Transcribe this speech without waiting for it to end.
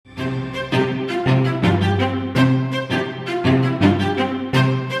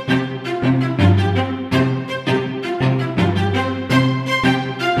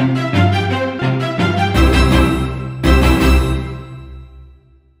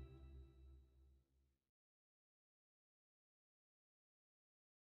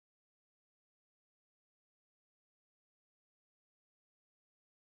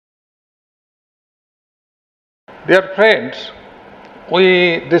Dear friends,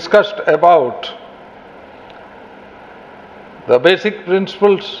 we discussed about the basic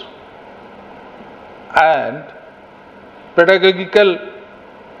principles and pedagogical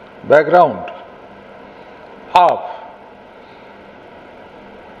background of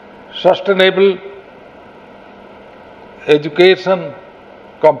sustainable education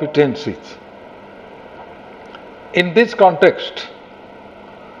competencies. In this context,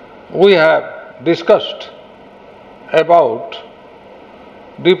 we have discussed about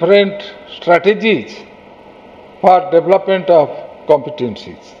different strategies for development of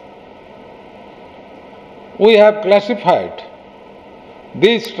competencies. We have classified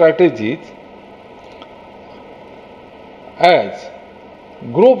these strategies as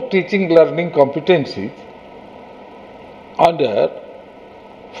group teaching learning competencies under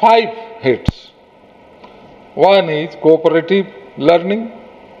 5 heads. One is cooperative learning,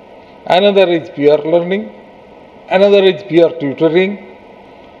 another is peer learning, another is peer tutoring,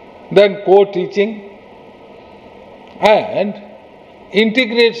 then co-teaching, and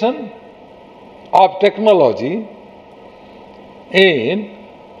integration of technology in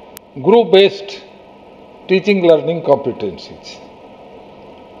group-based teaching learning competencies.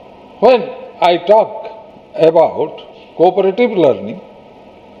 When I talk about cooperative learning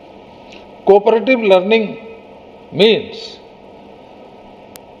means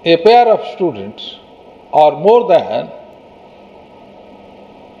a pair of students or more than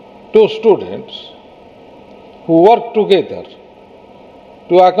 2 students who work together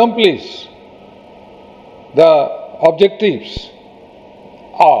to accomplish the objectives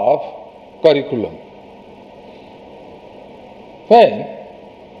of curriculum. When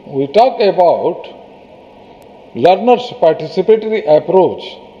we talk about learners' participatory approach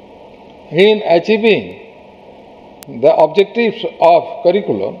in achieving the objectives of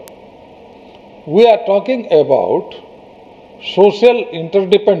curriculum, we are talking about social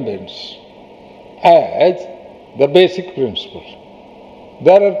interdependence as the basic principle.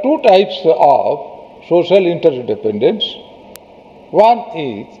 There are 2 types of social interdependence. One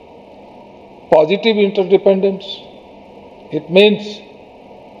is positive interdependence. It means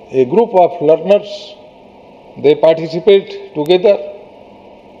a group of learners, they participate together,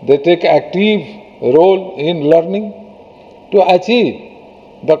 they take active role in learning to achieve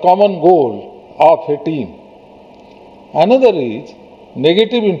the common goal of a team. Another is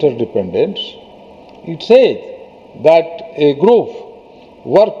negative interdependence. It says that a group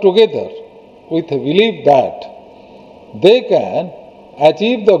work together with a belief that they can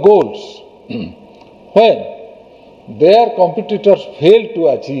achieve the goals when their competitors fail to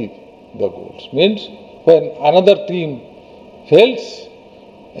achieve the goals. Means when another team fails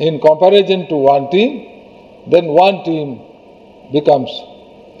in comparison to one team, then one team becomes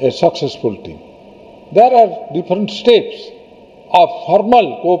a successful team. There are different steps of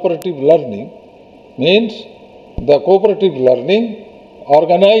formal cooperative learning, means the cooperative learning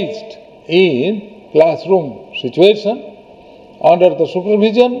organized in classroom situation under the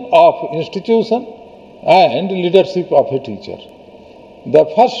supervision of institution and leadership of a teacher. The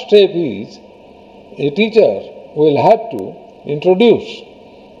first step is a teacher will have to introduce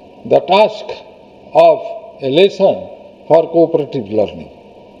the task of a lesson for cooperative learning.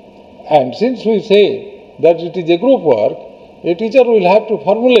 And since we say that it is a group work, a teacher will have to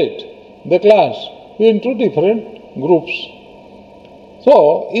formulate the class into different groups.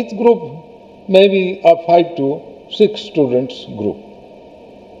 So each group may be a 5 to 6 students group.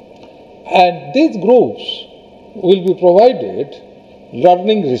 And these groups will be provided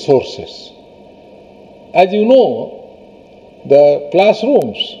learning resources. As you know, the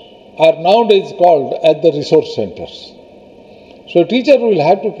classrooms are nowadays called as the resource centers. So a teacher will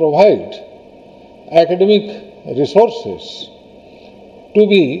have to provide academic resources to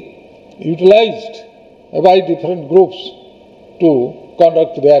be utilized by different groups to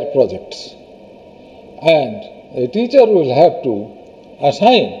conduct their projects. And a teacher will have to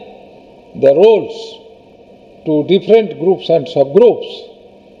assign the roles to different groups and subgroups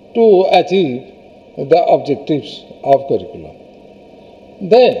to achieve the objectives of curriculum.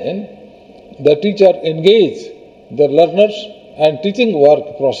 Then the teacher engages the learners and teaching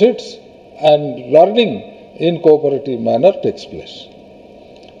work proceeds and learning in cooperative manner takes place.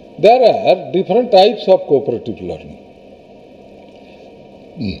 There are different types of cooperative learning.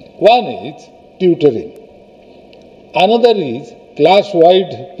 One is tutoring. Another is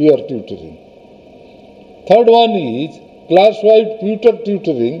class-wide peer tutoring. Third one is class-wide peer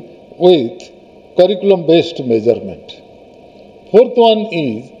tutoring with curriculum-based measurement. Fourth one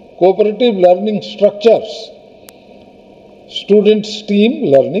is cooperative learning structures, students'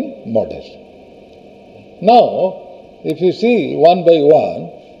 team learning model. Now, if you see one by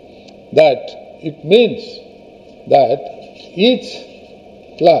one, that it means that each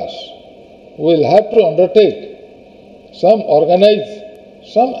class will have to undertake some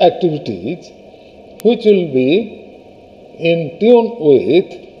activities which will be in tune with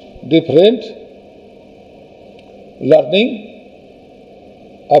different learning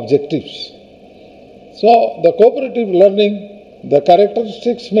objectives. So, the cooperative learning, the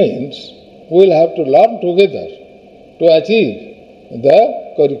characteristics means we will have to learn together to achieve the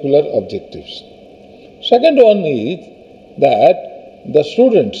curricular objectives. Second one is that the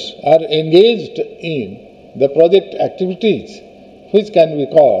students are engaged in the project activities which can be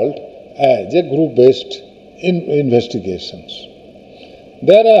called as a group-based investigations.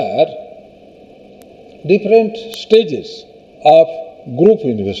 There are different stages of group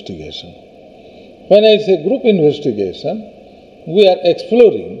investigation. When I say group investigation, we are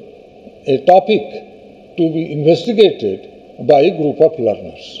exploring a topic to be investigated by a group of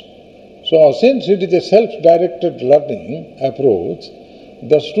learners. So, since it is a self-directed learning approach,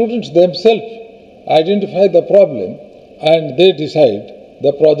 the students themselves identify the problem and they decide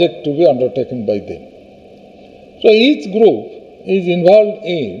the project to be undertaken by them. So, each group is involved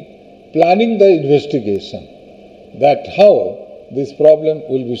in planning the investigation, that how this problem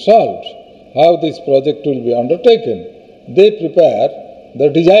will be solved, how this project will be undertaken. They prepare the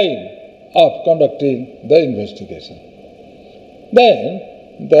design of conducting the investigation.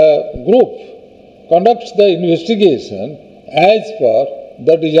 Then the group conducts the investigation as per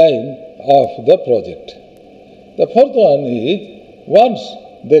the design of the project. The fourth one is, once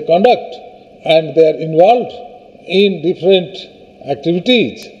they conduct and they are involved in different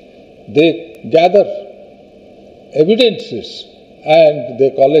activities, they gather evidences and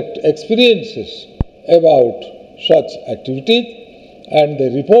they collect experiences about such activities and they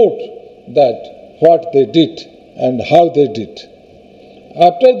report that what they did and how they did.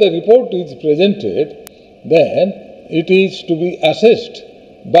 After the report is presented, then it is to be assessed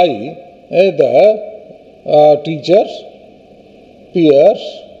by the teachers, peers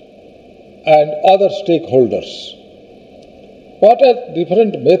and other stakeholders. What are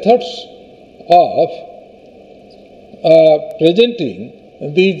different methods of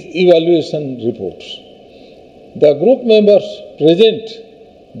presenting these evaluation reports? The group members present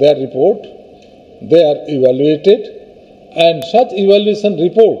their report, they are evaluated, and such evaluation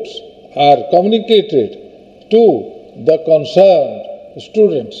reports are communicated to the concerned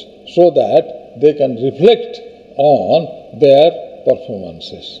students so that they can reflect on their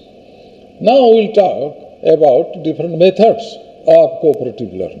performances. Now we will talk about different methods of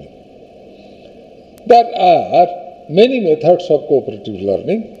cooperative learning. There are many methods of cooperative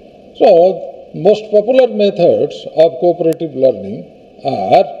learning. So, most popular methods of cooperative learning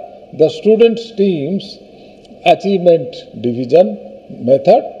are the students' teams achievement division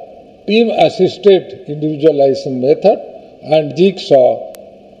method, team assisted individualization method, and jigsaw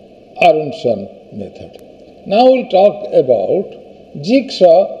Aronson method. Now we will talk about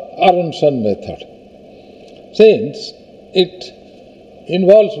jigsaw Aronson method. Since it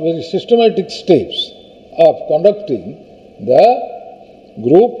involves very systematic steps of conducting the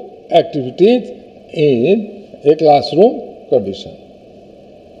group activities in a classroom condition.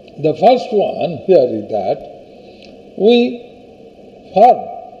 The first one here is that we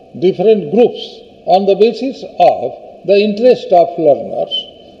form different groups on the basis of the interest of learners,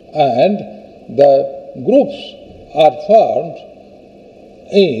 and the groups are formed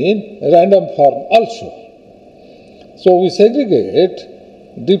in random form also. So we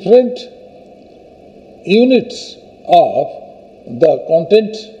segregate different units of the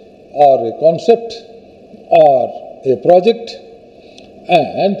content or a concept or a project,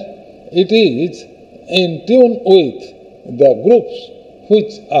 and it is in tune with the groups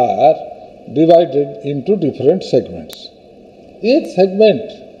which are divided into different segments. Each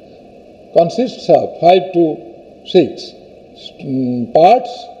segment consists of 5 to 6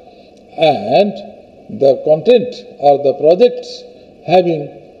 parts, and the content or the projects having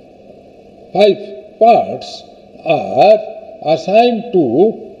 5 parts are assigned to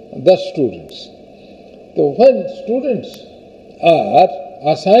the students. So when students are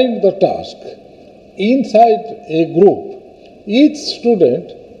assigned the task inside a group, each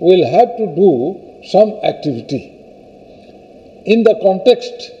student will have to do some activity in the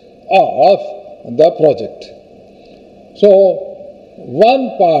context of the project. So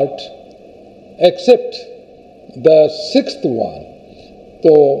one part except the sixth one.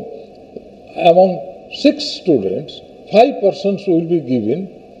 So among 6 students, 5 persons will be given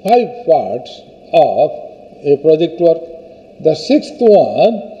 5 parts of a project work. The 6th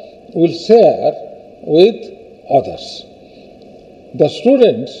one will share with others. The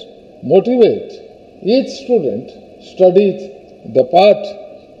students motivate. Each student studies the part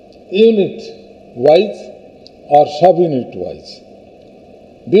unit-wise or sub-unit-wise.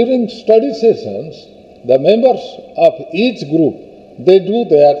 During study sessions, the members of each group, they do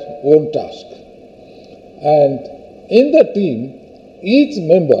their own task. And in the team, each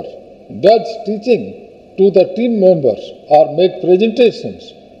member does teaching to the team members or make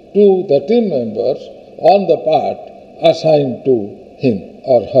presentations to the team members on the part assigned to him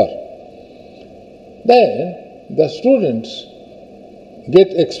or her. Then the students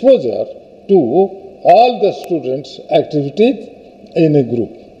get exposure to all the students' activities in a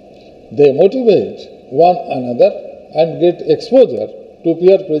group. They motivate one another and get exposure to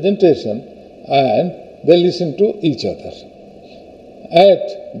peer presentation, and they listen to each other.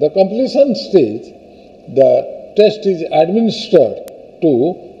 At the completion stage, the test is administered to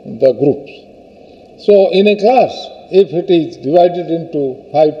the groups. So in a class, if it is divided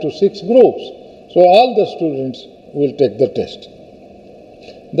into 5 to 6 groups, so all the students will take the test.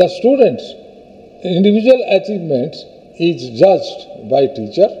 The students' individual achievements is judged by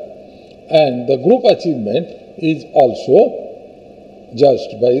teacher, and the group achievement is also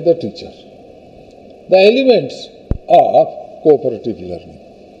judged by the teacher. The elements of cooperative learning.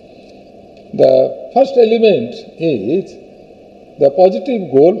 The first element is the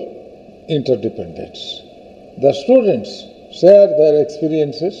positive goal interdependence. The students share their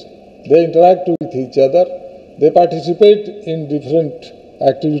experiences, they interact with each other, they participate in different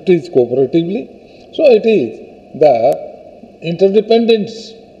activities cooperatively. So it is the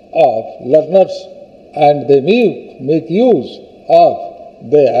interdependence of learners, and they make use of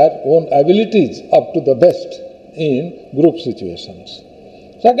their own abilities up to the best in group situations.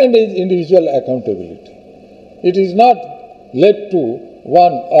 Second is individual accountability. It is not left to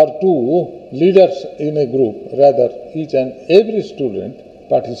one or two leaders in a group, rather each and every student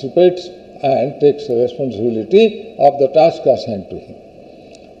participates and takes responsibility of the task assigned to him.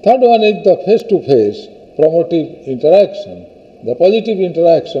 Third one is the face-to-face promotive interaction. The positive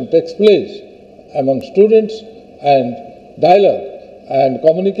interaction takes place among students, and dialogue and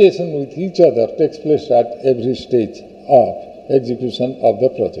communication with each other takes place at every stage of execution of the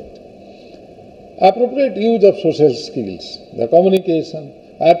project. Appropriate use of social skills, the communication,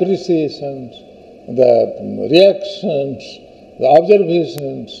 appreciations, the reactions, the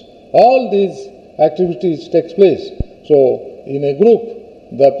observations, all these activities takes place. So in a group,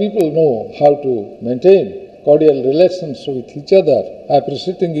 the people know how to maintain cordial relations with each other,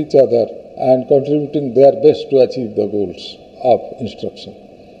 appreciating each other, and contributing their best to achieve the goals of instruction.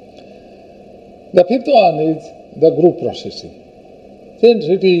 The fifth one is the group processing. Since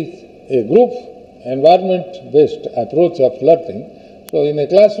it is a group environment-based approach of learning, so in a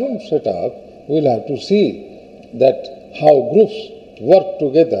classroom setup, we will have to see that how groups work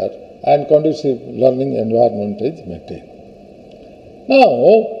together and conducive learning environment is maintained. Now,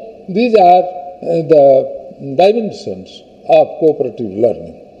 these are the dimensions of cooperative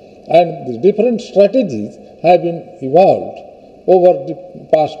learning, and the different strategies have been evolved over the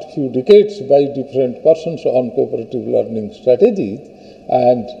past few decades by different persons on cooperative learning strategies,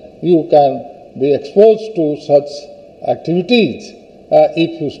 and you can be exposed to such activities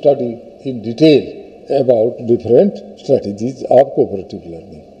if you study in detail about different strategies of cooperative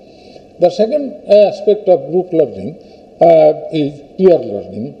learning. The second aspect of group learning is peer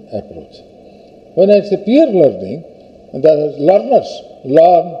learning approach. When I say peer learning, the learners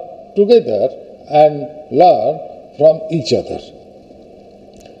learn together and learn from each other.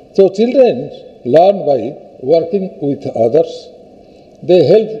 So children learn by working with others, they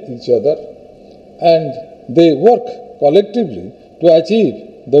help each other, and they work collectively to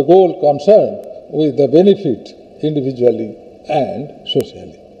achieve the goal concerned with the benefit individually and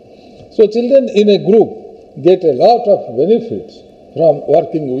socially. So children in a group get a lot of benefits from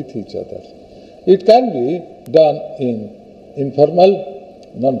working with each other. It can be done in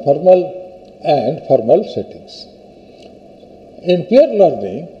informal, non-formal, and formal settings. In peer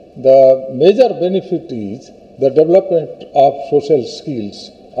learning, the major benefit is the development of social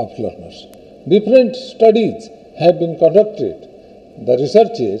skills of learners. Different studies have been conducted. The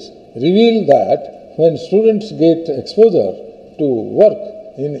researches reveal that when students get exposure to work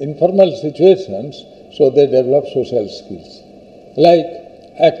in informal situations, so they develop social skills like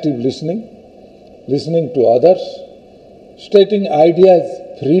active listening, listening to others, stating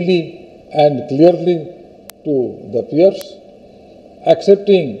ideas freely and clearly to the peers,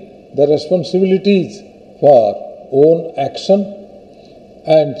 accepting the responsibilities for own action,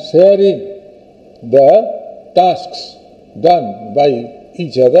 and sharing the tasks done by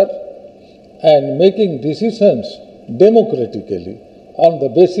each other, and making decisions democratically on the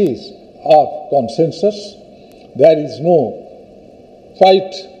basis of consensus. There is no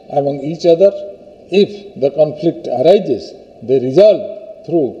fight among each other. If the conflict arises, they resolve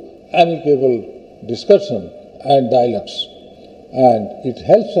through amicable discussion and dialogues. And it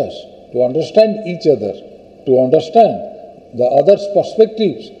helps us to understand each other, to understand the other's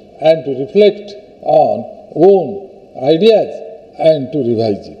perspectives, and to reflect on own ideas and to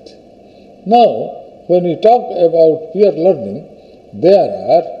revise it. Now, when we talk about peer learning, there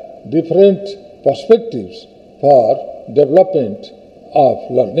are different perspectives for development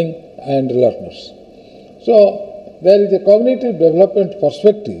of learning and learners. So, there is a cognitive development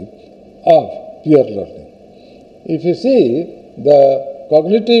perspective of peer learning. If you see, the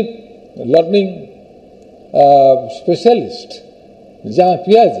cognitive learning specialist Jean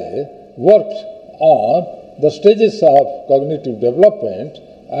Piaget worked on the stages of cognitive development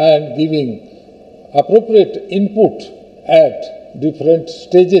and giving appropriate input at different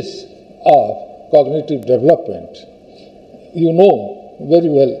stages of cognitive development. You know very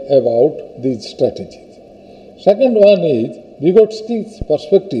well about these strategies. Second one is Vygotsky's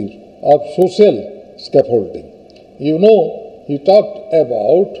perspective of social scaffolding. You know, he talked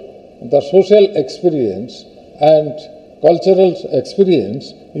about the social experience and cultural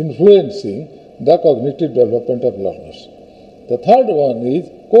experience influencing the cognitive development of learners. The third one is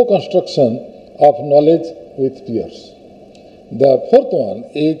co-construction of knowledge with peers. The fourth one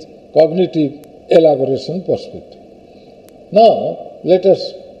is cognitive elaboration perspective. Now, let us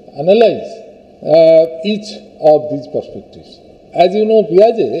analyze each of these perspectives. As you know,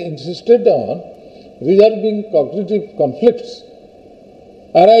 Piaget insisted on resolving cognitive conflicts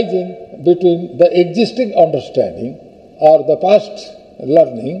arising between the existing understanding or the past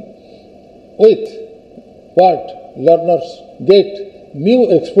learning with what learners get new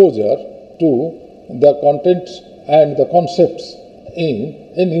exposure to the contents and the concepts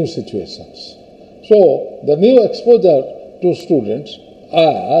in new situations. So, the new exposure to students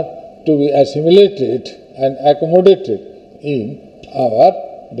are to be assimilated and accommodated in our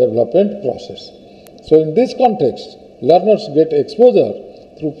development process. So, in this context, learners get exposure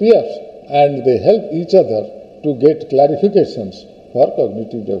through peers and they help each other to get clarifications for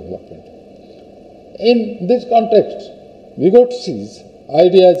cognitive development. In this context, Vygotsky's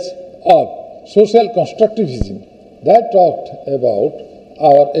ideas of social constructivism that talked about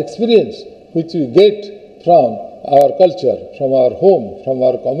our experience which we get from our culture, from our home, from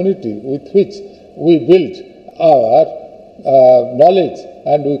our community with which we build our knowledge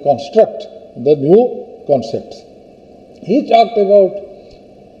and we construct the new concepts. He talked about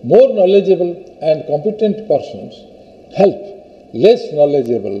more knowledgeable and competent persons help less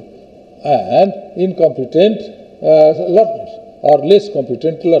knowledgeable and incompetent learners or less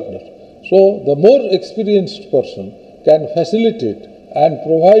competent learners. So, the more experienced person can facilitate and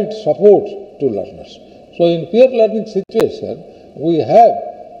provide support to learners. So, in peer learning situation, we have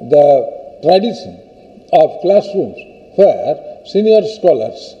the tradition of classrooms where senior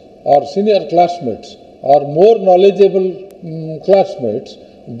scholars or senior classmates or more knowledgeable classmates,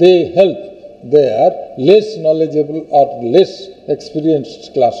 they help their less knowledgeable or less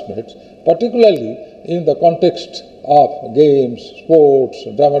experienced classmates, particularly in the context of games, sports,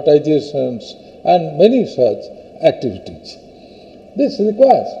 dramatizations, and many such activities. This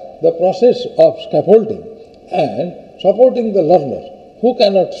requires the process of scaffolding and supporting the learner who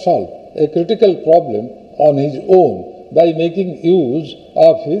cannot solve a critical problem on his own by making use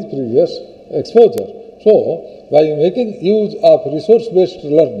of his previous exposure. So, by making use of resource-based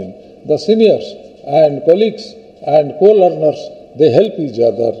learning, the seniors and colleagues and co-learners, they help each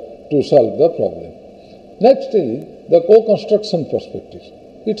other to solve the problem. Next is the co-construction perspective.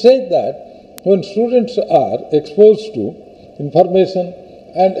 It says that when students are exposed to information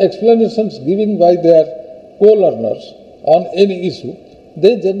and explanations given by their co-learners on any issue,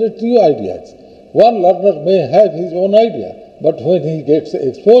 they generate new ideas. One learner may have his own idea, but when he gets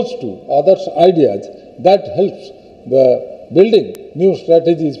exposed to others' ideas, that helps the building new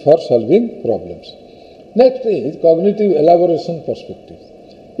strategies for solving problems. Next is cognitive elaboration perspective.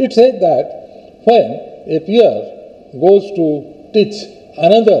 It says that when a peer goes to teach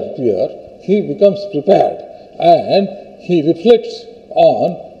another peer, he becomes prepared and he reflects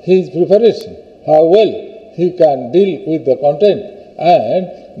on his preparation, how well he can deal with the content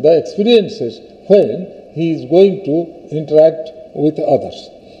and the experiences when he is going to interact with others.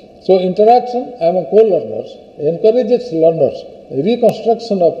 So, interaction among co-learners encourages learners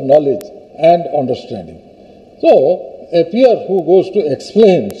reconstruction of knowledge and understanding. So, a peer who goes to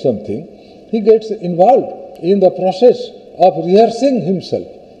explain something, he gets involved in the process of rehearsing himself.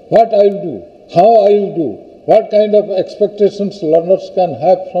 what I will do, how I will do, what kind of expectations learners can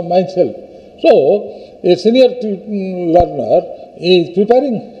have from myself. So, a senior learner is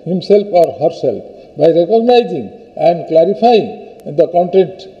preparing himself or herself by recognizing and clarifying the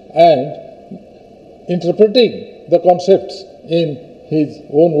content and interpreting the concepts in his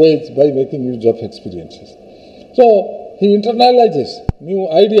own ways by making use of experiences. So, he internalizes new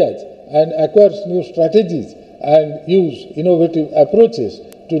ideas and acquires new strategies and use innovative approaches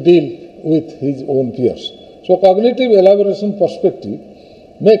to deal with his own peers. So, cognitive elaboration perspective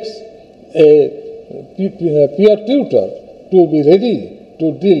makes a peer tutor to be ready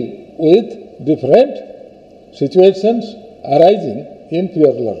to deal with different situations arising in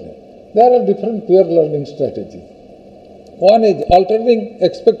peer learning. There are different peer learning strategies. One is altering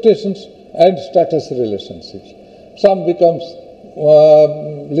expectations and status relationships. Some becomes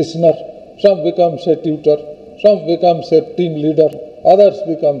listener, some becomes a tutor, some becomes a team leader, others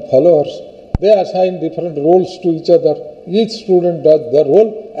become followers. They assign different roles to each other. Each student does the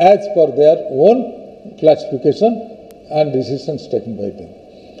role as per their own classification and decisions taken by them.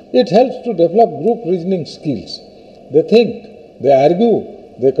 It helps to develop group reasoning skills. They think, they argue,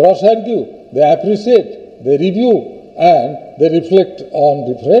 they cross-argue, they appreciate, they review, and they reflect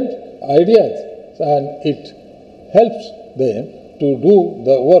on different ideas, and it helps them to do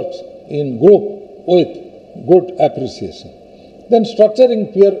the works in group with good appreciation. Then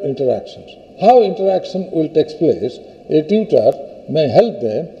structuring peer interactions. How interaction will take place, a tutor may help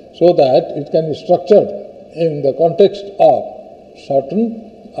them so that it can be structured in the context of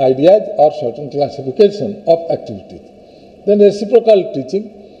certain ideas or certain classification of activities. Then reciprocal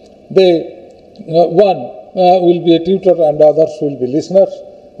teaching. One will be a tutor and others will be listeners.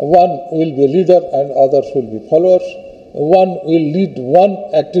 One will be a leader and others will be followers. One will lead one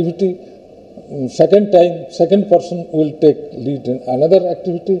activity. Second person will take lead in another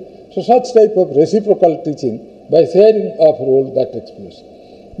activity. So such type of reciprocal teaching by sharing of role that takes place.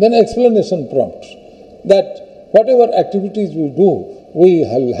 Then explanation prompts. That whatever activities we do, we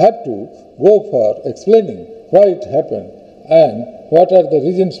will have to go for explaining why it happened and what are the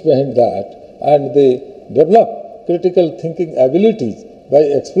reasons behind that, and they develop critical thinking abilities by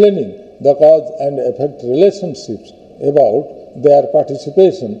explaining the cause and effect relationships about their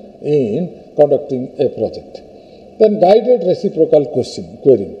participation in conducting a project. Then guided reciprocal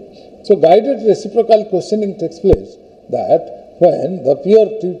querying. So guided reciprocal questioning takes place that when the peer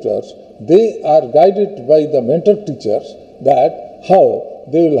tutors, they are guided by the mentor teachers that how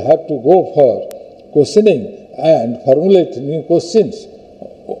they will have to go for questioning and formulate new questions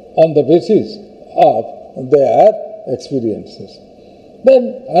on the basis of their experiences.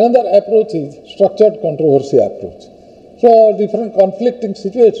 Then another approach is structured controversy approach. So different conflicting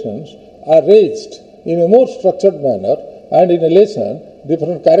situations are raised in a more structured manner, and in a lesson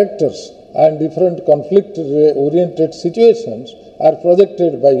different characters and different conflict-oriented situations are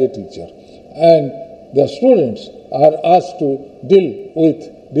projected by a teacher, and the students are asked to deal with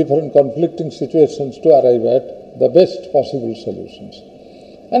different conflicting situations to arrive at the best possible solutions.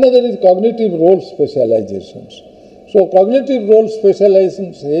 Another is cognitive role specializations. So cognitive role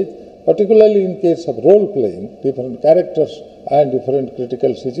specializations is particularly in case of role playing, different characters and different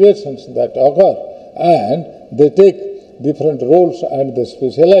critical situations that occur, and they take different roles and they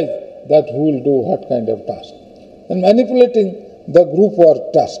specialize that who will do what kind of task. And manipulating the group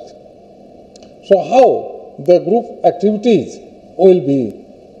work task. So how the group activities will be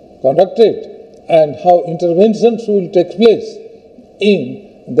conducted and how interventions will take place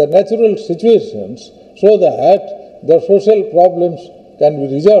in the natural situations so that the social problems can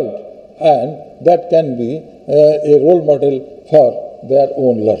be resolved and that can be a role model for their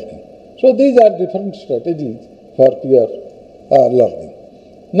own learning. So these are different strategies for peer learning.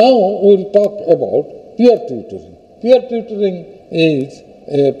 Now we will talk about peer tutoring. Peer tutoring is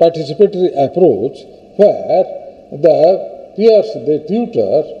a participatory approach where the peers, they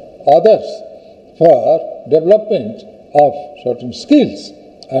tutor others for development of certain skills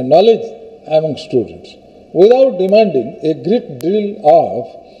and knowledge among students without demanding a great deal of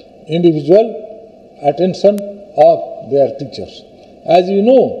individual attention of their teachers. As you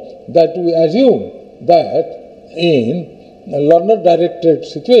know, that we assume that in a learner-directed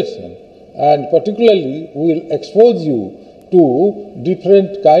situation, and particularly we will expose you to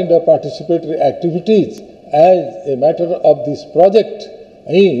different kind of participatory activities as a matter of this project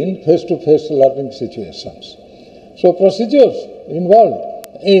in face-to-face learning situations. So procedures involved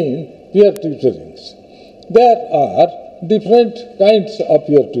in peer tutorings. There are different kinds of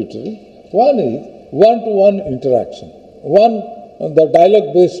peer tutoring. One is one-to-one interaction. One, the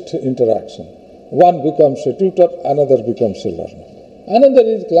dialogue-based interaction. One becomes a tutor, another becomes a learner. Another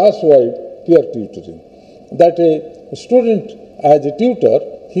is class-wide peer tutoring, that a student as a tutor,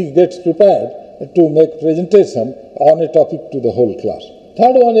 he gets prepared to make presentation on a topic to the whole class.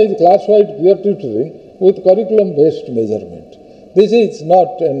 Third one is class-wide peer tutoring with curriculum-based measurement. This is not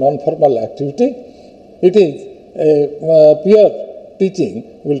a non-formal activity. It is a peer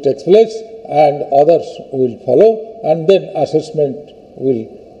teaching will take place and others will follow, and then assessment will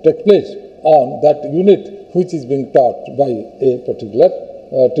take place on that unit which is being taught by a particular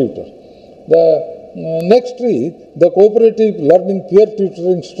tutor. The next is the cooperative learning peer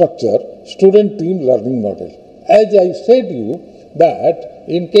tutoring structure, student team learning model. As I said you that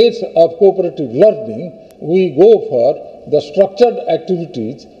in case of cooperative learning, we go for the structured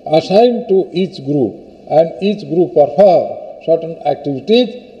activities assigned to each group, and each group perform certain activities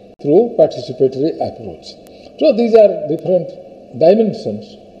through participatory approach. So these are different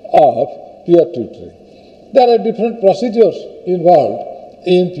dimensions of peer tutoring. There are different procedures involved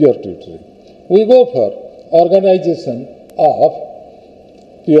in peer tutoring. We go for organization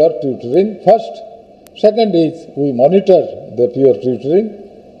of peer tutoring first. Second is we monitor the peer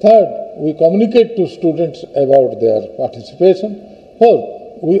tutoring. Third, we communicate to students about their participation.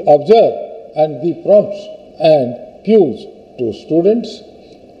 Fourth, we observe and give prompts and cues to students.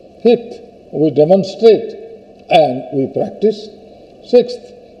 Fifth, we demonstrate and we practice. Sixth,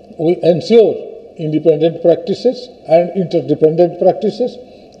 we ensure independent practices and interdependent practices.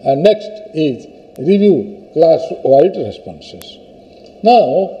 And next is review class-wide responses.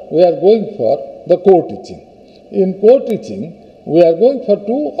 Now we are going for the co-teaching. In co-teaching, we are going for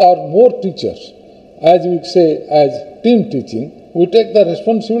two or more teachers. As we say, as team teaching, we take the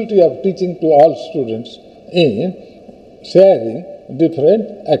responsibility of teaching to all students in sharing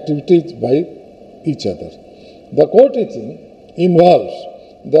different activities by each other. The co-teaching involves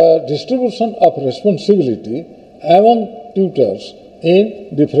the distribution of responsibility among tutors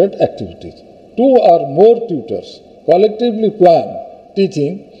in different activities. Two or more tutors collectively plan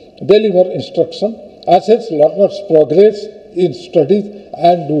teaching, deliver instruction, assess learners' progress in studies,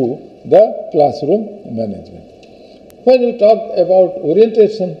 and do the classroom management. When we talk about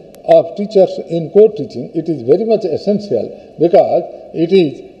orientation of teachers in co-teaching, it is very much essential because it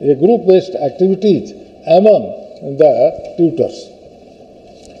is a group-based activities among the tutors.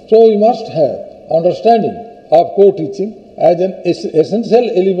 So we must have understanding of co-teaching as an essential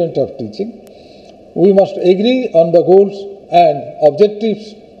element of teaching. We must agree on the goals and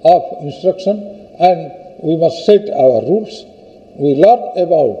objectives of instruction, and we must set our rules. We learn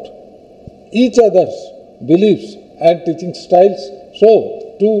about each other's beliefs and teaching styles.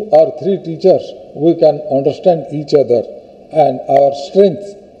 So, two or three teachers, we can understand each other and our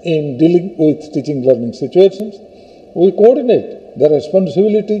strengths in dealing with teaching learning situations. We coordinate the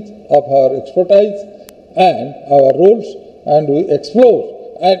responsibilities of our expertise and our roles, and we explore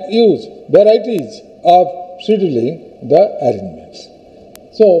and use varieties of scheduling the arrangements.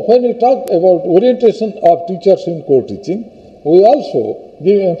 So, when we talk about orientation of teachers in co-teaching, we also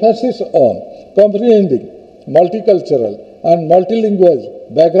give emphasis on comprehending multicultural and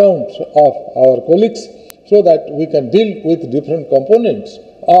multilingual backgrounds of our colleagues so that we can deal with different components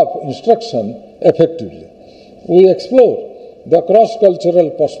of instruction effectively. We explore the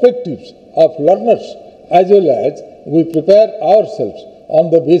cross-cultural perspectives of learners as well as we prepare ourselves on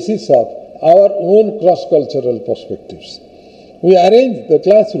the basis of our own cross-cultural perspectives. We arrange the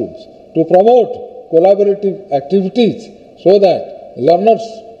classrooms to promote collaborative activities so that learners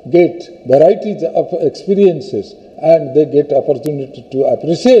get varieties of experiences and they get opportunity to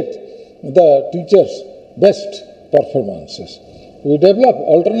appreciate the teacher's best performances. We develop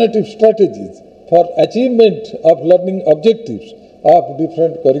alternative strategies for achievement of learning objectives of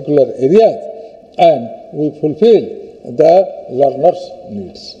different curricular areas, and we fulfill the learner's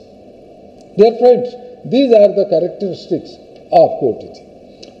needs. Dear friends, these are the characteristics of co-teaching.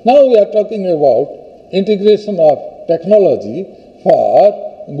 Now we are talking about integration of technology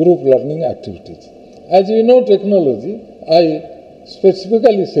for group learning activities. As you know technology, I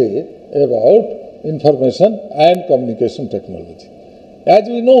specifically say about information and communication technology. As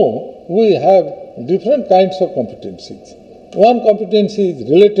we know, we have different kinds of competencies. One competency is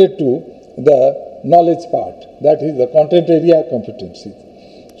related to the knowledge part, that is the content area competency.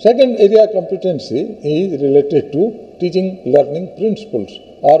 Second area competency is related to teaching learning principles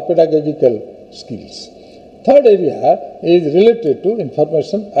or pedagogical skills. Third area is related to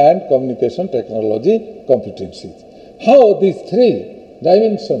information and communication technology competencies. How these three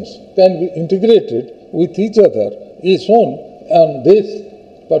dimensions can be integrated with each other is shown on this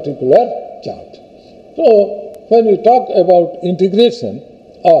particular chart. So, when we talk about integration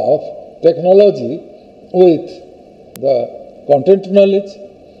of technology with the content knowledge.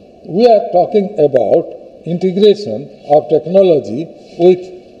 We are talking about integration of technology with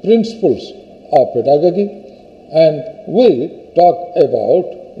principles of pedagogy, and we talk about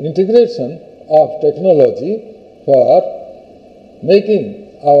integration of technology for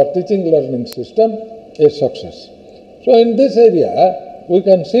making our teaching learning system a success. So in this area, we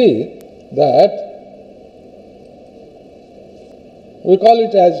can see that we call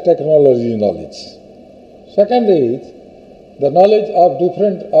it as technology knowledge. Second is the knowledge of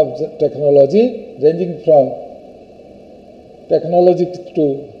different technology, ranging from technology to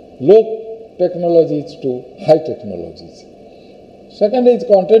low technologies to high technologies. Second is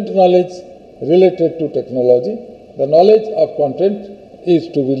content knowledge related to technology. The knowledge of content is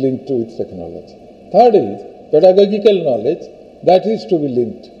to be linked with technology. Third is pedagogical knowledge that is to be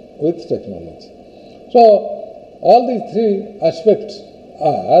linked with technology. So, all these three aspects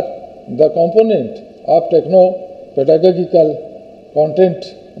are the component of pedagogical content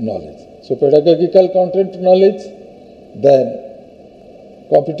knowledge. So, pedagogical content knowledge, then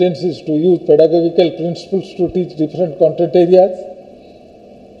competencies to use pedagogical principles to teach different content areas,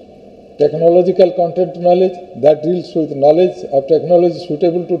 technological content knowledge that deals with knowledge of technology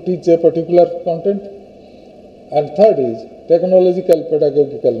suitable to teach a particular content, and third is technological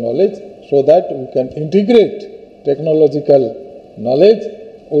pedagogical knowledge, so that we can integrate technological knowledge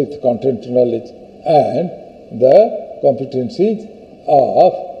with content knowledge and the competencies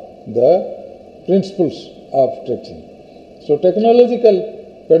of the principles of teaching. So technological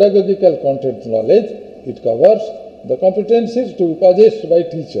pedagogical content knowledge, it covers the competencies to be possessed by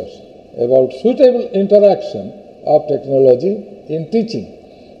teachers about suitable interaction of technology in teaching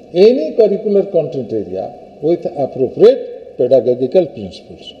any curricular content area with appropriate pedagogical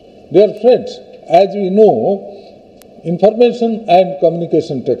principles. Dear friends, as we know, information and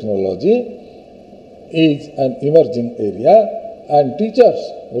communication technology is an emerging area, and teachers'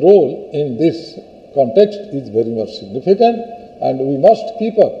 role in this context is very much significant, and we must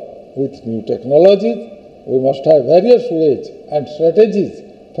keep up with new technologies. We must have various ways and strategies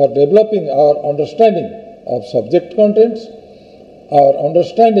for developing our understanding of subject contents, our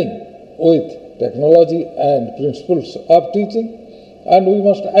understanding with technology and principles of teaching, and we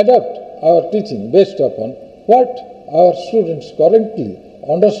must adapt our teaching based upon what our students currently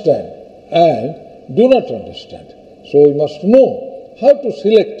understand and do not understand. So we must know how to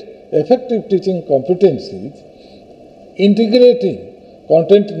select effective teaching competencies, integrating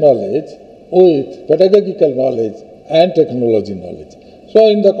content knowledge with pedagogical knowledge and technology knowledge. So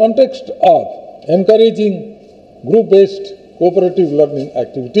in the context of encouraging group-based cooperative learning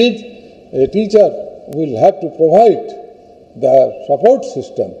activities, a teacher will have to provide the support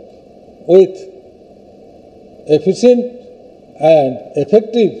system with efficient and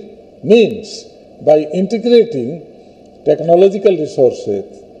effective means by integrating technological resources,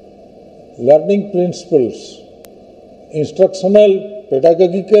 learning principles, instructional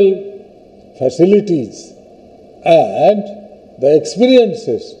pedagogical facilities, and the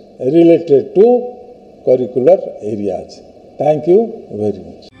experiences related to curricular areas. Thank you very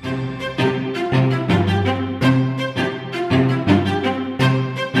much.